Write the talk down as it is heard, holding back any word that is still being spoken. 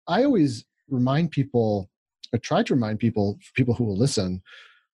I always remind people, I try to remind people, people who will listen,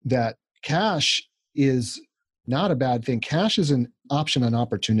 that cash is not a bad thing. Cash is an option, an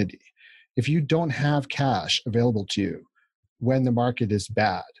opportunity. If you don't have cash available to you when the market is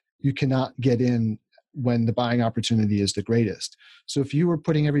bad, you cannot get in when the buying opportunity is the greatest. So if you were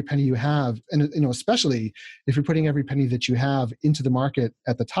putting every penny you have, and especially if you're putting every penny that you have into the market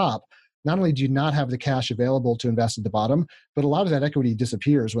at the top, not only do you not have the cash available to invest at the bottom, but a lot of that equity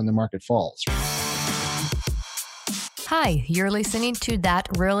disappears when the market falls. Hi, you're listening to That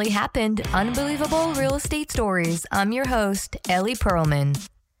Really Happened, Unbelievable Real Estate Stories. I'm your host, Ellie Perlman.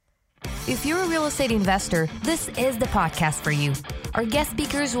 If you're a real estate investor, this is the podcast for you. Our guest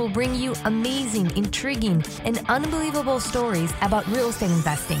speakers will bring you amazing, intriguing, and unbelievable stories about real estate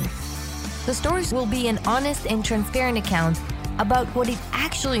investing. The stories will be an honest and transparent account about what it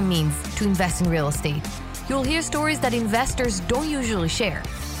actually means to invest in real estate. You'll hear stories that investors don't usually share.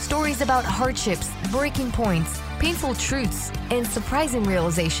 Stories about hardships, breaking points, painful truths, and surprising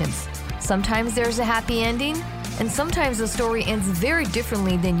realizations. Sometimes there's a happy ending, and sometimes the story ends very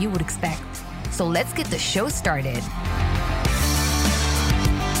differently than you would expect. So let's get the show started.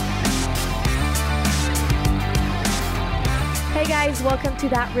 Hey guys, welcome to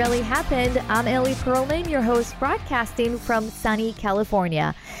That Really Happened. I'm Ellie Perlman, your host, broadcasting from sunny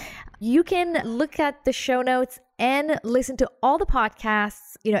California. You can look at the show notes and listen to all the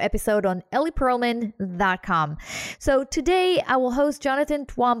podcasts, episode on ellieperlman.com. So today I will host Jonathan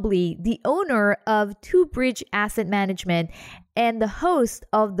Twombly, the owner of Two Bridge Asset Management and the host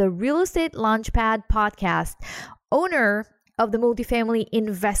of the Real Estate Launchpad podcast, owner of the Multifamily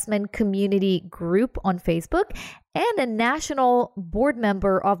Investment Community Group on Facebook, and a national board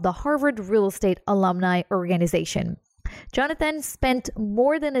member of the Harvard Real Estate Alumni Organization. Jonathan spent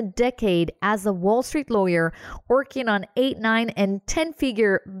more than a decade as a Wall Street lawyer working on 8, 9, and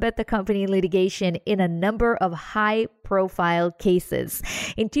 10-figure bet the company litigation in a number of high-profile cases.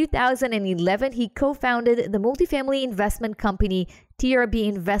 In 2011, he co-founded the multifamily investment company TRB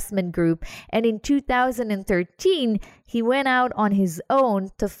Investment Group, and in 2013, he went out on his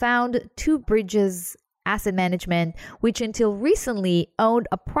own to found Two Bridges Asset Management, which until recently owned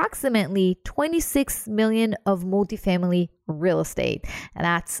approximately 26 million of multifamily real estate. And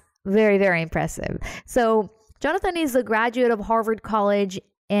that's very, very impressive. So Jonathan is a graduate of Harvard College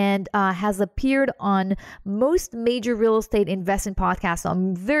and has appeared on most major real estate investing podcasts. So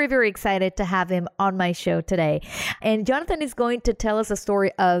I'm very, very excited to have him on my show today. And Jonathan is going to tell us a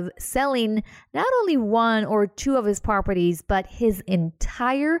story of selling not only one or two of his properties, but his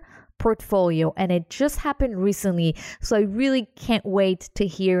entire portfolio, and it just happened recently, so I really can't wait to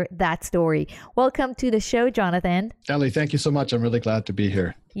hear that story. Welcome to the show, Jonathan. Ellie, thank you so much. I'm really glad to be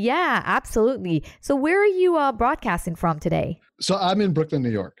here. Yeah, absolutely. So where are you broadcasting from today? So I'm in Brooklyn,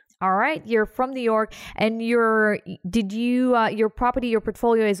 New York. All right, you're from New York, and your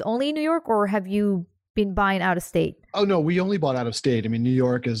portfolio is only in New York, or have you been buying out of state? Oh no, we only bought out of state. I mean, New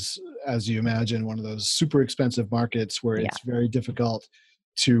York is, as you imagine, one of those super expensive markets where it's very difficult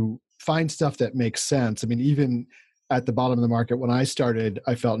to find stuff that makes sense. I mean, even at the bottom of the market, when I started,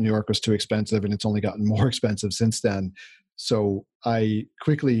 I felt New York was too expensive, and it's only gotten more expensive since then. So I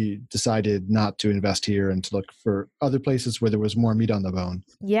quickly decided not to invest here and to look for other places where there was more meat on the bone.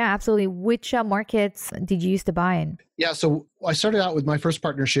 Yeah, absolutely. Which markets did you used to buy in? Yeah, so I started out with my first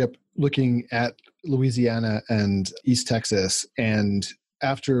partnership looking at Louisiana and East Texas. And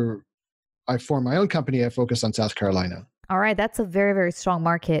after I formed my own company, I focused on South Carolina. All right, that's a very, very strong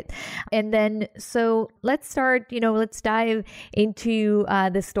market. And then, so let's start, let's dive into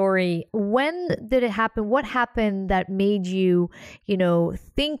the story. When did it happen? What happened that made you,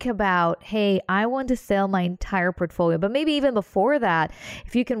 think about, hey, I want to sell my entire portfolio? But maybe even before that,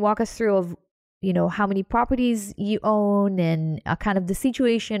 if you can walk us through of, how many properties you own and kind of the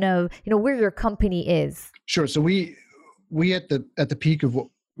situation of, where your company is. Sure. So we at the peak of what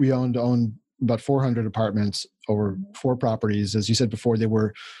we owned about 400 apartments over 4 properties. As you said before, they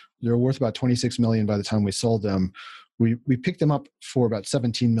were worth about 26 million by the time we sold them. We picked them up for about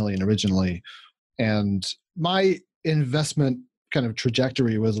 17 million originally. And my investment kind of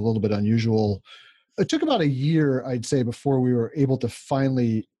trajectory was a little bit unusual. It took about a year, I'd say, before we were able to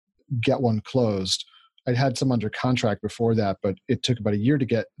finally get one closed. I'd had some under contract before that, but it took about a year to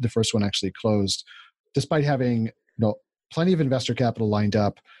get the first one actually closed, despite having plenty of investor capital lined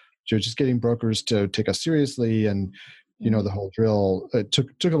up. Just getting brokers to take us seriously and, the whole drill. It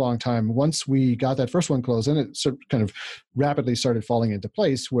took a long time. Once we got that first one closed, and it sort of kind of rapidly started falling into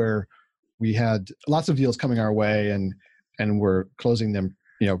place where we had lots of deals coming our way and we're closing them,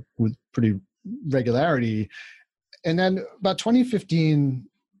 with pretty regularity. And then about 2015,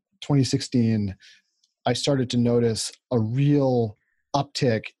 2016, I started to notice a real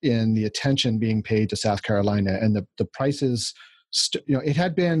uptick in the attention being paid to South Carolina, and the prices. It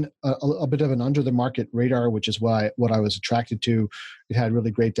had been a bit of an under the market radar, which is what I was attracted to. It had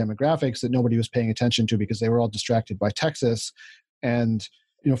really great demographics that nobody was paying attention to because they were all distracted by Texas. And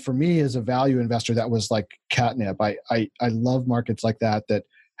for me as a value investor, that was like catnip. I love markets like that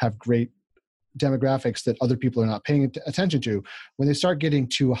have great demographics that other people are not paying attention to. When they start getting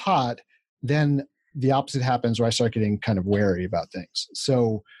too hot, then the opposite happens, where I start getting kind of wary about things.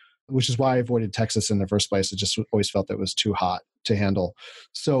 So, which is why I avoided Texas in the first place. I just always felt that it was too hot to handle.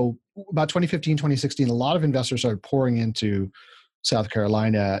 So about 2015, 2016, a lot of investors started pouring into South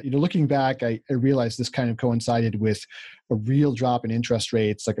Carolina. Looking back, I realized this kind of coincided with a real drop in interest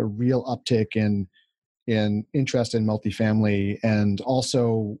rates, like a real uptick in interest in multifamily, and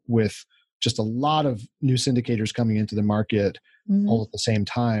also with just a lot of new syndicators coming into the market all at the same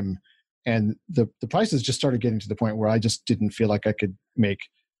time. And the prices just started getting to the point where I just didn't feel like I could make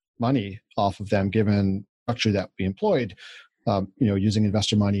money off of them, given the structure that we employed, using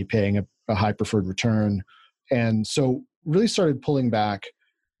investor money, paying a high preferred return. And so really started pulling back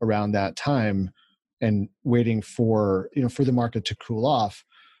around that time and waiting for the market to cool off.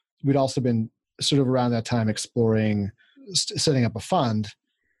 We'd also been sort of around that time exploring setting up a fund.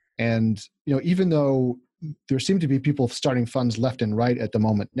 And, even though there seem to be people starting funds left and right at the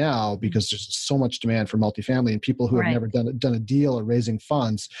moment now, because there's so much demand for multifamily and people who have never done a deal or raising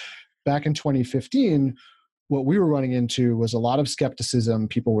funds. Back in 2015, what we were running into was a lot of skepticism.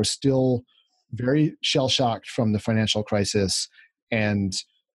 People were still very shell-shocked from the financial crisis. And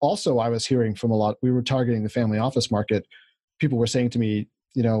also I was hearing from we were targeting the family office market. People were saying to me,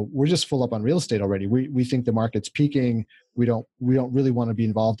 we're just full up on real estate already. We think the market's peaking. We don't really want to be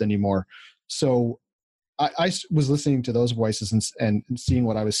involved anymore. So I was listening to those voices and seeing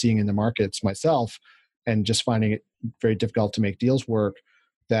what I was seeing in the markets myself, and just finding it very difficult to make deals work,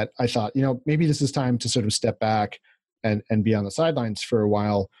 that I thought, maybe this is time to sort of step back and be on the sidelines for a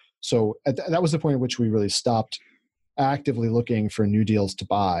while. So that was the point at which we really stopped actively looking for new deals to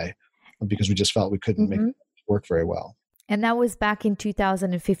buy, because we just felt we couldn't make it work very well. And that was back in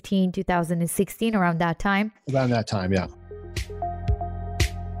 2015, 2016, around that time? Around that time, yeah.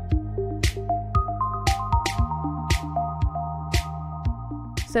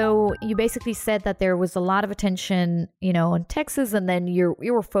 So you basically said that there was a lot of attention, in Texas, and then you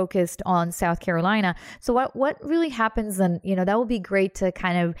were focused on South Carolina. So what really happens, and that would be great to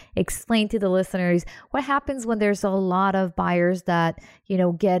kind of explain to the listeners what happens when there's a lot of buyers that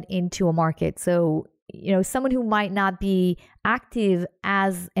get into a market. So someone who might not be active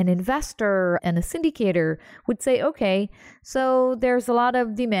as an investor and a syndicator would say, okay, so there's a lot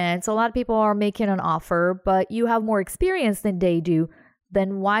of demand, so a lot of people are making an offer, but you have more experience than they do.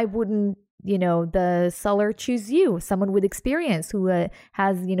 Then why wouldn't, the seller choose you, someone with experience who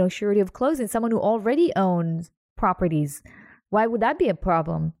has, surety of closing, someone who already owns properties? Why would that be a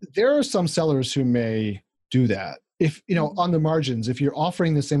problem? There are some sellers who may do that. If, on the margins, if you're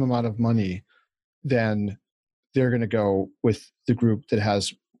offering the same amount of money, then they're going to go with the group that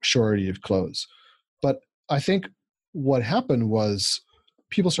has surety of close. But I think what happened was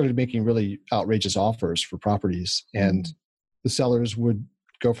people started making really outrageous offers for properties, and the sellers would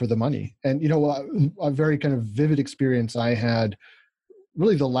go for the money. And, a very kind of vivid experience I had,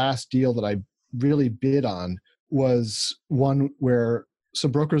 really the last deal that I really bid on was one where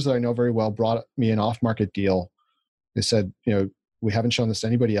some brokers that I know very well brought me an off-market deal. They said, we haven't shown this to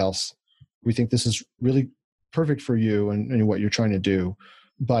anybody else. We think this is really perfect for you and what you're trying to do,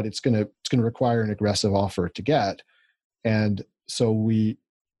 but it's going to require an aggressive offer to get. And so we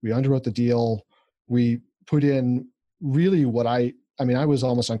underwrote the deal. We put in really I was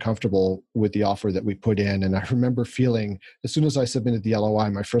almost uncomfortable with the offer that we put in. And I remember feeling, as soon as I submitted the LOI,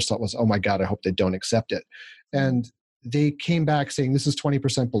 my first thought was, oh my God, I hope they don't accept it. And they came back saying, this is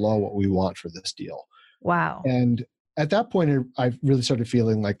 20% below what we want for this deal. Wow. And at that point, I really started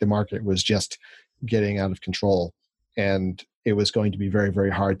feeling like the market was just getting out of control, and it was going to be very, very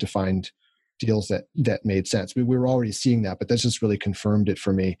hard to find deals that made sense. We were already seeing that, but that just really confirmed it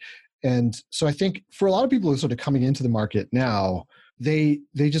for me. And so I think for a lot of people who are sort of coming into the market now, they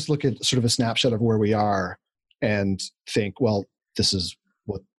just look at sort of a snapshot of where we are and think, well, this is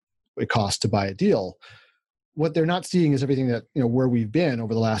what it costs to buy a deal. What they're not seeing is everything that, where we've been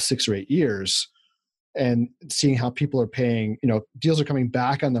over the last 6 or 8 years, and seeing how people are paying, deals are coming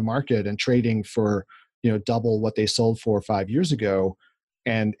back on the market and trading for, double what they sold 4 or 5 years ago.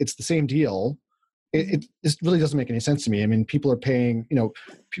 And it's the same deal. It really doesn't make any sense to me. I mean, people are paying,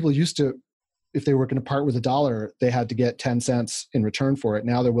 people used to if they were going to part with $1, they had to get 10 cents in return for it.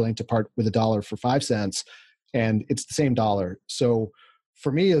 Now they're willing to part with $1 for 5 cents, and it's the same dollar. So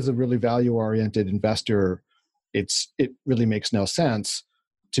for me, as a really value-oriented investor, it really makes no sense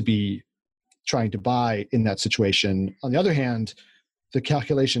to be trying to buy in that situation. On the other hand, the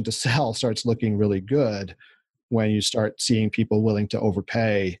calculation to sell starts looking really good when you start seeing people willing to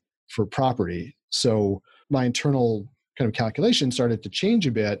overpay for property. So my internal kind of calculation started to change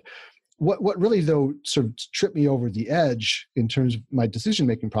a bit. What really, though, sort of tripped me over the edge in terms of my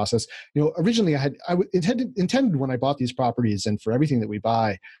decision-making process, originally I intended when I bought these properties and for everything that we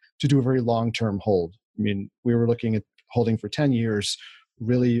buy to do a very long-term hold. I mean, we were looking at holding for 10 years,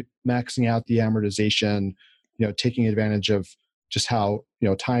 really maxing out the amortization, taking advantage of just how,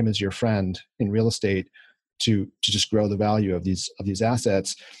 time is your friend in real estate to just grow the value of these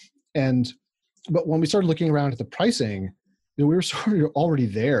assets. But when we started looking around at the pricing, we were sort of already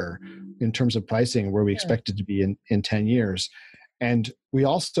there in terms of pricing where we expected to be in 10 years. And I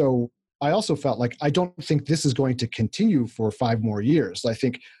also felt like, I don't think this is going to continue for 5 more years. I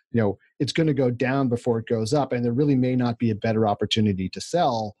think, it's going to go down before it goes up, and there really may not be a better opportunity to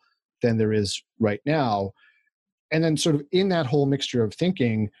sell than there is right now. And then sort of in that whole mixture of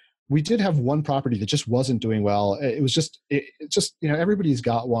thinking, we did have one property that just wasn't doing well. It was just, everybody's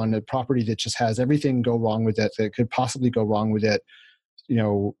got one, a property that just has everything go wrong with it that could possibly go wrong with it.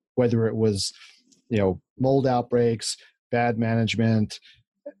 Whether it was, mold outbreaks, bad management,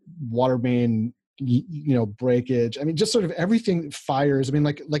 water main, breakage. I mean, just sort of everything, fires. I mean,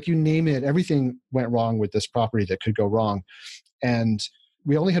 like you name it, everything went wrong with this property that could go wrong. And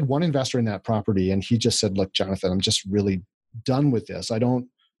we only had one investor in that property, and he just said, "Look, Jonathan, I'm just really done with this.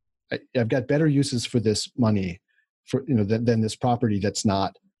 I've got better uses for this money than this property that's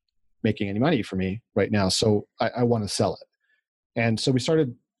not making any money for me right now. So I want to sell it." And so we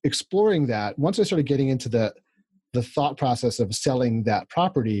started exploring that. Once I started getting into the thought process of selling that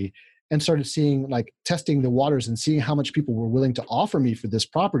property and started testing the waters and seeing how much people were willing to offer me for this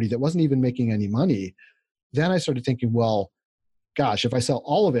property that wasn't even making any money, then I started thinking, well, gosh, if I sell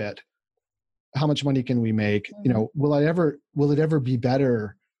all of it, how much money can we make? Will it ever be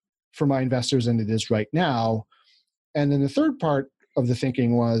better for my investors than it is right now? And then the third part of the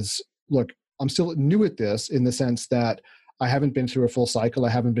thinking was, look, I'm still new at this in the sense that I haven't been through a full cycle. I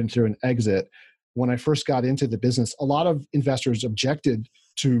haven't been through an exit. When I first got into the business, a lot of investors objected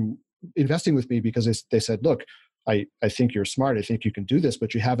to investing with me because they said, look, I think you're smart. I think you can do this,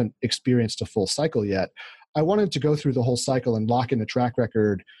 but you haven't experienced a full cycle yet. I wanted to go through the whole cycle and lock in a track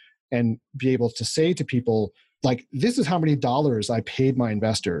record and be able to say to people, this is how many dollars I paid my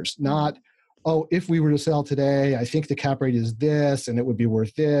investors, not, oh, if we were to sell today, I think the cap rate is this and it would be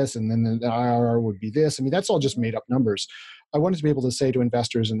worth this, and then the IRR would be this. I mean, that's all just made up numbers. I wanted to be able to say to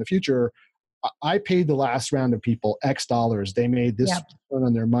investors in the future, I paid the last round of people X dollars. They made this return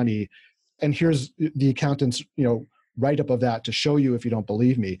on their money. And here's the accountant's, write-up of that to show you if you don't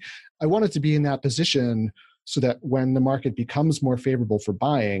believe me. I wanted to be in that position so that when the market becomes more favorable for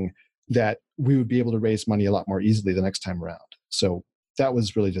buying, that we would be able to raise money a lot more easily the next time around. So that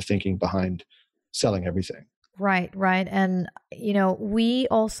was really the thinking behind selling everything. Right. And, we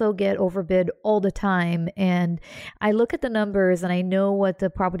also get overbid all the time. And I look at the numbers and I know what the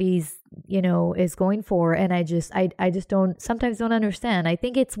properties, is going for. And I just sometimes don't understand. I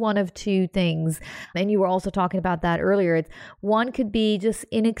think it's one of two things. And you were also talking about that earlier. One could be just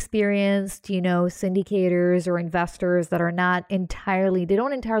inexperienced, syndicators or investors that are they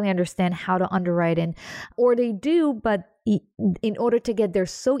don't entirely understand how to underwrite or they do, but they're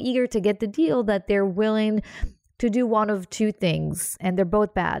so eager to get the deal that they're willing to do one of two things, and they're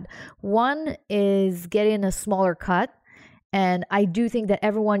both bad. One is getting a smaller cut, and I do think that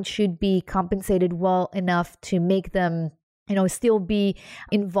everyone should be compensated well enough to make them still be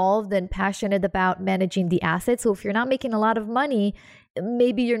involved and passionate about managing the assets. So if you're not making a lot of money,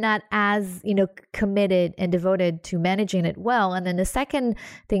 maybe you're not as, committed and devoted to managing it well. And then the second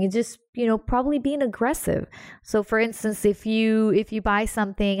thing is just, probably being aggressive. So for instance, if you buy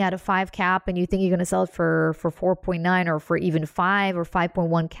something at a 5 cap and you think you're going to sell it for 4.9 or for even 5 or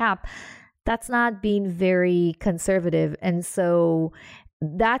 5.1 cap, that's not being very conservative. And so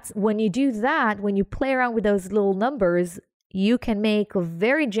that's when you do that, when you play around with those little numbers, you can make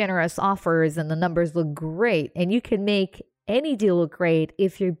very generous offers and the numbers look great, and you can make any deal look great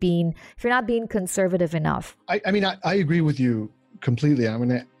if you're not being conservative enough. I agree with you completely. I'm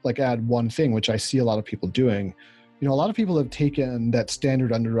going to add one thing, which I see a lot of people doing. A lot of people have taken that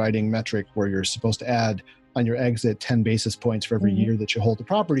standard underwriting metric where you're supposed to add on your exit 10 basis points for every year that you hold the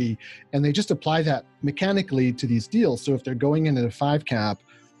property, and they just apply that mechanically to these deals. So if they're going in at a 5 cap,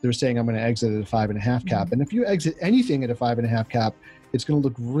 they're saying I'm going to exit at a 5.5 cap. Mhm. And if you exit anything at a 5.5 cap, it's going to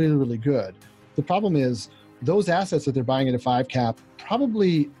look really, really good. The problem is those assets that they're buying at a 5 cap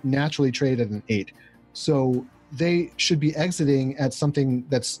probably naturally trade at an 8. So they should be exiting at something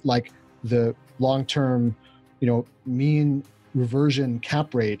that's like the long-term, mean reversion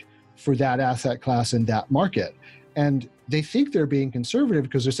cap rate for that asset class in that market. And they think they're being conservative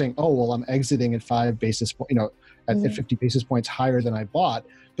because they're saying, oh, well, I'm exiting at 5 basis points, at 50 basis points higher than I bought,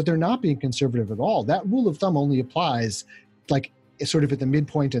 but they're not being conservative at all. That rule of thumb only applies like sort of at the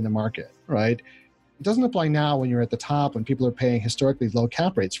midpoint in the market, right? It doesn't apply now when you're at the top, when people are paying historically low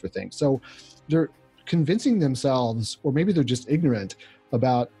cap rates for things. So they're convincing themselves, or maybe they're just ignorant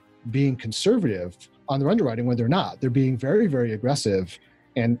about being conservative on their underwriting when they're not. They're being very, very aggressive.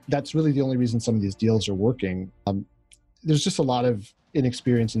 And that's really the only reason some of these deals are working. There's just a lot of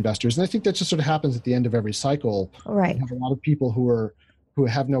inexperienced investors. And I think that just sort of happens at the end of every cycle. Right. You have a lot of people who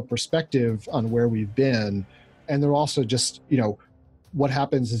have no perspective on where we've been. And they're also just, what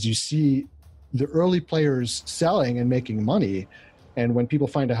happens is you see the early players selling and making money. And when people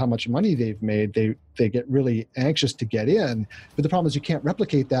find out how much money they've made, they get really anxious to get in. But the problem is you can't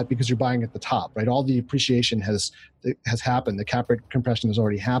replicate that because you're buying at the top, right? All the appreciation has happened. The cap rate compression has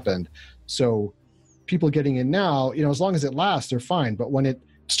already happened. So people getting in now, as long as it lasts, they're fine. But when it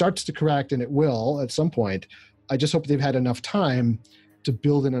starts to correct, and it will at some point, I just hope they've had enough time to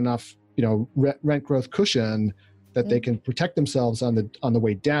build in enough, rent growth cushion that they can protect themselves on the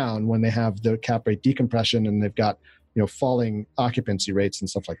way down when they have the cap rate decompression and they've got falling occupancy rates and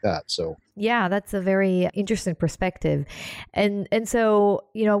stuff like that. So yeah, that's a very interesting perspective. And so,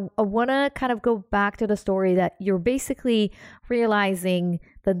 I want to kind of go back to the story that you're basically realizing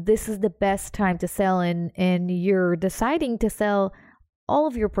that this is the best time to sell, and you're deciding to sell all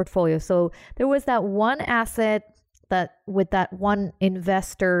of your portfolio. So there was that one asset that with that one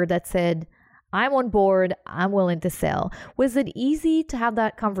investor that said, I'm on board, I'm willing to sell. Was it easy to have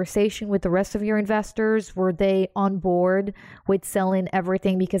that conversation with the rest of your investors? Were they on board with selling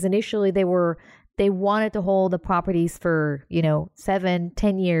everything? Because initially they wanted to hold the properties for,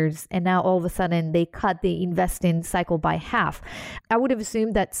 7-10 years. And now all of a sudden they cut the investing cycle by half. I would have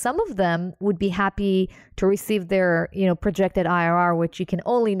assumed that some of them would be happy to receive their, projected IRR, which you can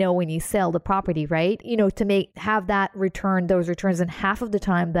only know when you sell the property, right? To have that return, those returns in half of the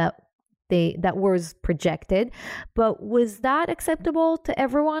time that was projected. But was that acceptable to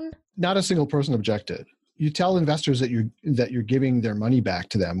everyone? Not a single person objected. You tell investors that you're giving their money back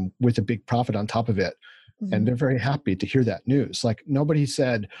to them with a big profit on top of it. Mm-hmm. And they're very happy to hear that news. Like nobody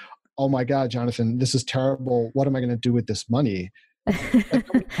said, oh my God, Jonathan, this is terrible. What am I going to do with this money?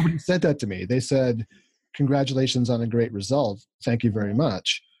 Nobody said that to me. They said, congratulations on a great result. Thank you very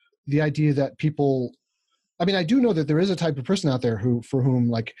much. The idea that people, I do know that there is a type of person out there for whom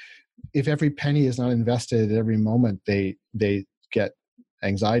like, if every penny is not invested at every moment, they get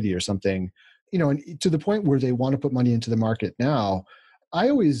anxiety or something, and to the point where they want to put money into the market now. I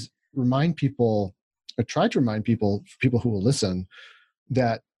always remind people, or try to remind people, for people who will listen,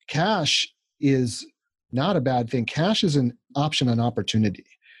 that cash is not a bad thing. Cash is an option, an opportunity.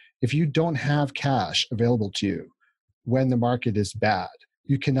 If you don't have cash available to you when the market is bad,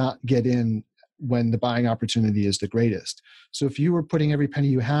 you cannot get in when the buying opportunity is the greatest. So if you were putting every penny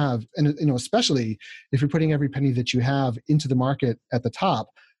you have, and especially if you're putting every penny that you have into the market at the top,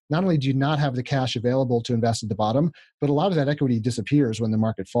 not only do you not have the cash available to invest at the bottom, but a lot of that equity disappears when the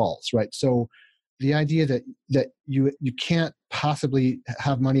market falls, right? So the idea that you can't possibly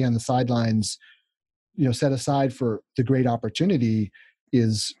have money on the sidelines, set aside for the great opportunity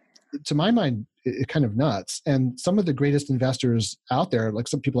is, to my mind, it kind of nuts. And some of the greatest investors out there, like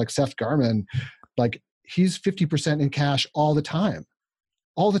some people like Seth Garman, like he's 50% in cash all the time,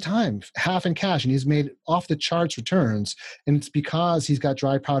 half in cash. And he's made off the charts returns. And it's because he's got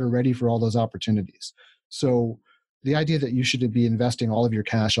dry powder ready for all those opportunities. So the idea that you should be investing all of your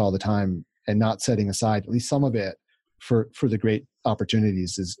cash all the time and not setting aside at least some of it for the great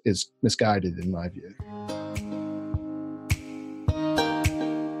opportunities is misguided in my view.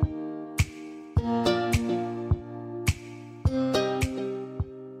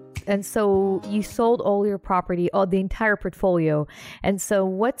 And so you sold all your property, the entire portfolio. And so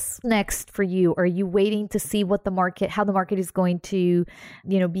what's next for you? Are you waiting to see how the market is going to,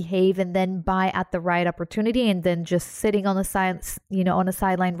 behave, and then buy at the right opportunity, and then just sitting on the side, on a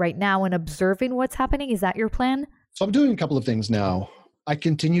sideline right now and observing what's happening? Is that your plan? So I'm doing a couple of things now. I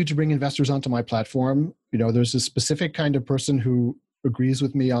continue to bring investors onto my platform. There's a specific kind of person who agrees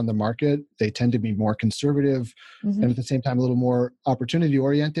with me on the market. They tend to be more conservative, mm-hmm. and at the same time a little more opportunity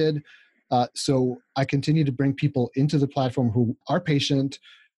oriented. So I continue to bring people into the platform who are patient,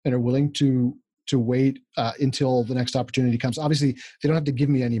 and are willing to wait until the next opportunity comes. Obviously, they don't have to give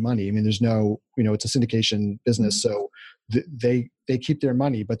me any money. I mean, there's no, it's a syndication business, so they keep their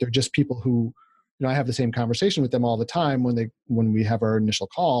money, but they're just people who, I have the same conversation with them all the time when we have our initial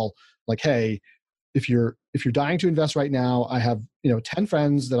call, like, hey, if you're dying to invest right now, I have 10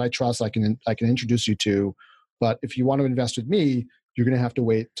 friends that I trust I can introduce you to, but if you want to invest with me, you're going to have to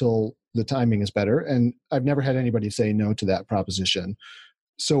wait till the timing is better. And I've never had anybody say no to that proposition.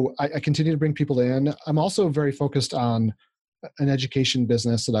 So I continue to bring people in. I'm also very focused on an education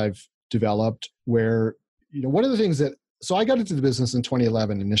business that I've developed where, one of the things so I got into the business in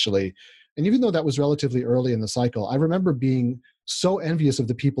 2011 initially. And even though that was relatively early in the cycle, I remember being so envious of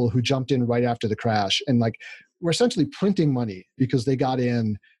the people who jumped in right after the crash and were essentially printing money because they got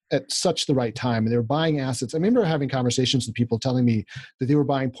in at such the right time and they were buying assets. I remember having conversations with people telling me that they were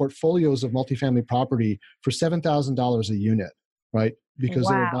buying portfolios of multifamily property for $7,000 a unit, right? Because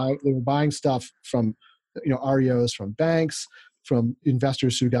wow. they were buying stuff from, REOs, from banks, from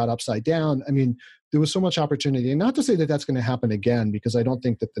investors who got upside down. I mean, there was so much opportunity. And not to say that that's going to happen again, because I don't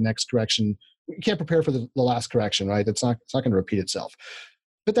think that the next correction, you can't prepare for the last correction, right? It's not going to repeat itself.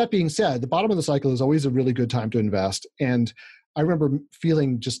 But that being said, the bottom of the cycle is always a really good time to invest. And I remember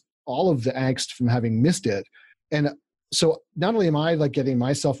feeling just all of the angst from having missed it. And so not only am I getting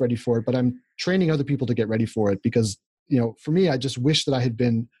myself ready for it, but I'm training other people to get ready for it because, for me, I just wish that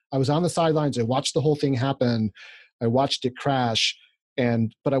I was on the sidelines. I watched the whole thing happen. I watched it crash,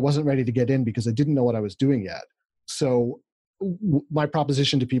 but I wasn't ready to get in because I didn't know what I was doing yet. So my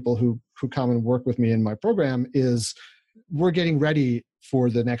proposition to people who come and work with me in my program is we're getting ready for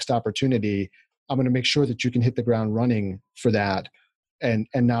the next opportunity. I'm going to make sure that you can hit the ground running for that and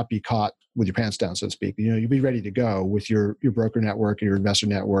not be caught with your pants down, so to speak. You'll be ready to go with your broker network, your investor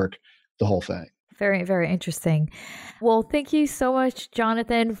network, the whole thing. Very, very interesting. Well, thank you so much,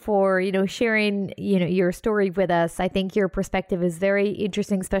 Jonathan, for, sharing, your story with us. I think your perspective is very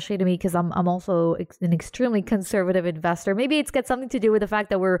interesting, especially to me, because I'm also an extremely conservative investor. Maybe it's got something to do with the fact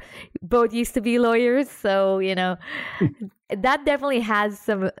that we're both used to be lawyers. So, that definitely has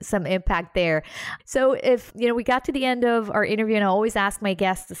some impact there. So if, we got to the end of our interview, and I always ask my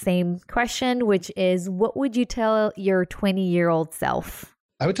guests the same question, which is, what would you tell your 20-year-old self?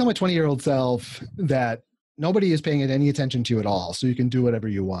 I would tell my 20-year-old self that nobody is paying any attention to you at all. So you can do whatever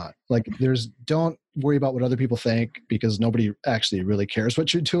you want. Don't worry about what other people think because nobody actually really cares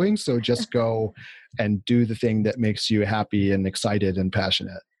what you're doing. So just go and do the thing that makes you happy and excited and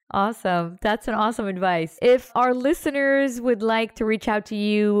passionate. Awesome. That's an awesome advice. If our listeners would like to reach out to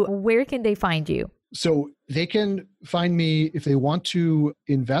you, where can they find you? So they can find me if they want to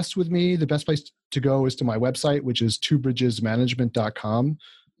invest with me. The best place to go is to my website, which is twobridgesmanagement.com.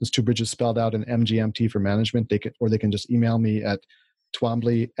 There's Two Bridges spelled out in MGMT for management. They can just email me at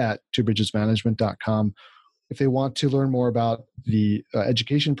twombly@twobridgesmanagement.com. If they want to learn more about the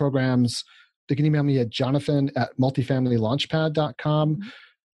education programs, they can email me at jonathan@multifamilylaunchpad.com.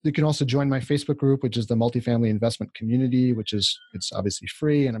 You can also join my Facebook group, which is the Multifamily Investment Community, it's obviously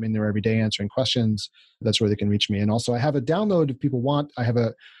free, and I'm in there every day answering questions. That's where they can reach me. And also I have a download if people want. I have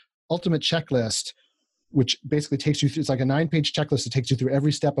a ultimate checklist, which basically takes you through, it's like a 9-page checklist that takes you through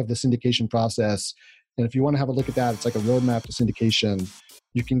every step of the syndication process. And if you want to have a look at that, it's like a roadmap to syndication.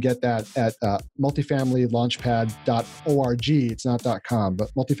 You can get that at multifamilylaunchpad.org. It's not .com,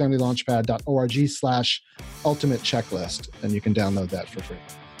 but multifamilylaunchpad.org/ultimate checklist. And you can download that for free.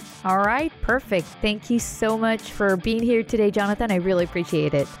 All right. Perfect. Thank you so much for being here today, Jonathan. I really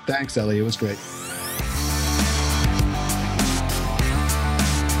appreciate it. Thanks, Ellie. It was great.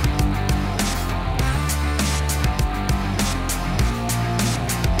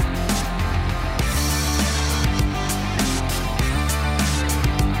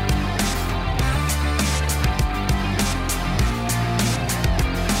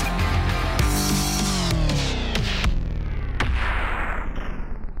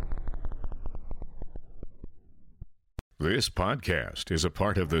 This podcast is a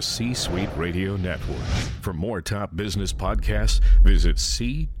part of the C-Suite Radio Network. For more top business podcasts, visit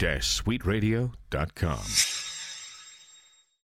c-suiteradio.com.